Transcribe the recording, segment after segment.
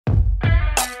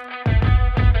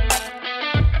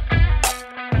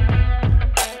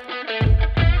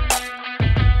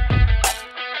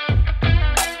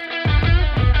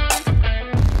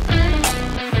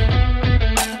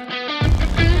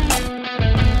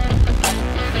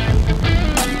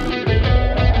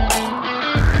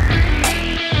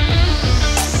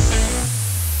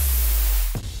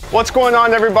What's going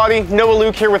on, everybody? Noah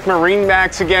Luke here with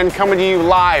MarineMax again, coming to you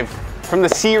live from the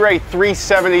Sea Ray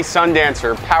 370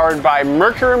 Sundancer, powered by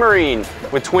Mercury Marine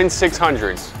with twin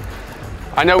 600s.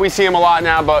 I know we see them a lot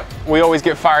now, but we always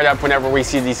get fired up whenever we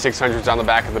see these 600s on the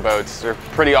back of the boats. They're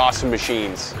pretty awesome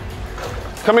machines.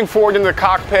 Coming forward into the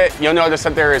cockpit, you'll notice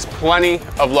that there is plenty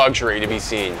of luxury to be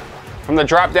seen. From the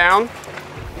drop down,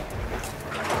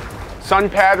 sun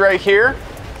pad right here,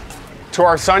 to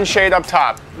our sunshade up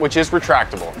top, which is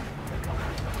retractable.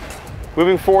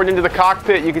 Moving forward into the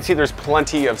cockpit, you can see there's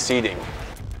plenty of seating.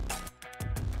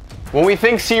 When we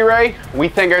think Sea Ray, we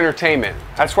think entertainment.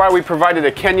 That's why we provided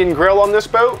a Kenyan grill on this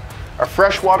boat, a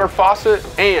freshwater faucet,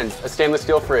 and a stainless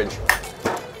steel fridge.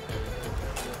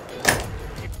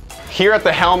 Here at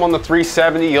the helm on the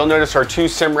 370, you'll notice our two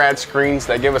Simrad screens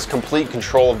that give us complete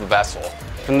control of the vessel.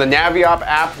 From the Naviop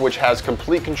app, which has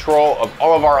complete control of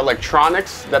all of our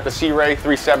electronics that the Sea Ray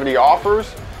 370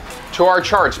 offers, to our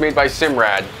charts made by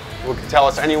Simrad, which can tell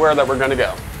us anywhere that we're going to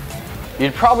go.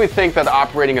 You'd probably think that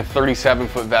operating a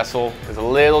 37-foot vessel is a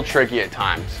little tricky at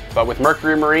times, but with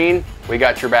Mercury Marine, we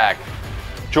got your back.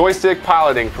 Joystick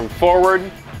piloting from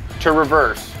forward to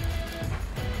reverse.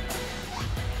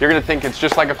 You're going to think it's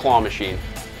just like a claw machine.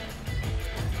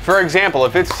 For example,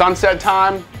 if it's sunset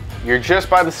time, you're just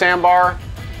by the sandbar,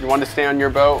 you want to stay on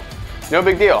your boat, no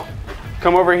big deal.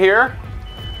 Come over here,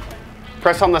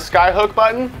 press on the skyhook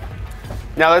button.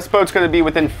 Now this boat's going to be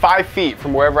within 5 feet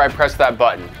from wherever I press that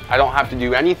button. I don't have to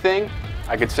do anything.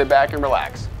 I could sit back and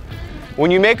relax. When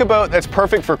you make a boat that's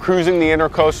perfect for cruising the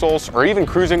intercoastals or even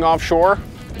cruising offshore,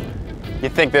 you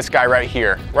think this guy right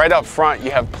here. Right up front,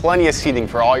 you have plenty of seating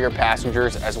for all your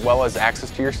passengers as well as access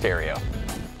to your stereo.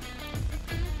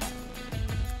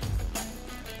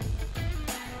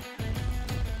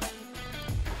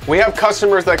 We have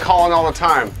customers that call in all the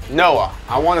time. Noah,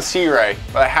 I want a Sea Ray,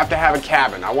 but I have to have a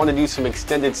cabin. I want to do some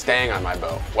extended staying on my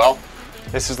boat. Well,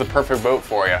 this is the perfect boat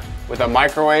for you. With a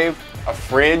microwave, a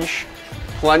fridge,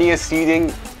 plenty of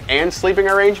seating, and sleeping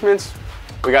arrangements,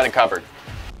 we got it covered.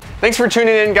 Thanks for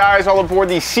tuning in, guys, all aboard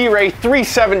the Sea Ray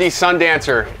 370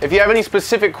 Sundancer. If you have any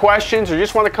specific questions or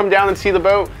just want to come down and see the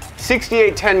boat,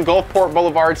 6810 Gulfport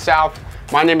Boulevard South.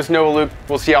 My name is Noah Luke.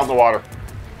 We'll see you out in the water.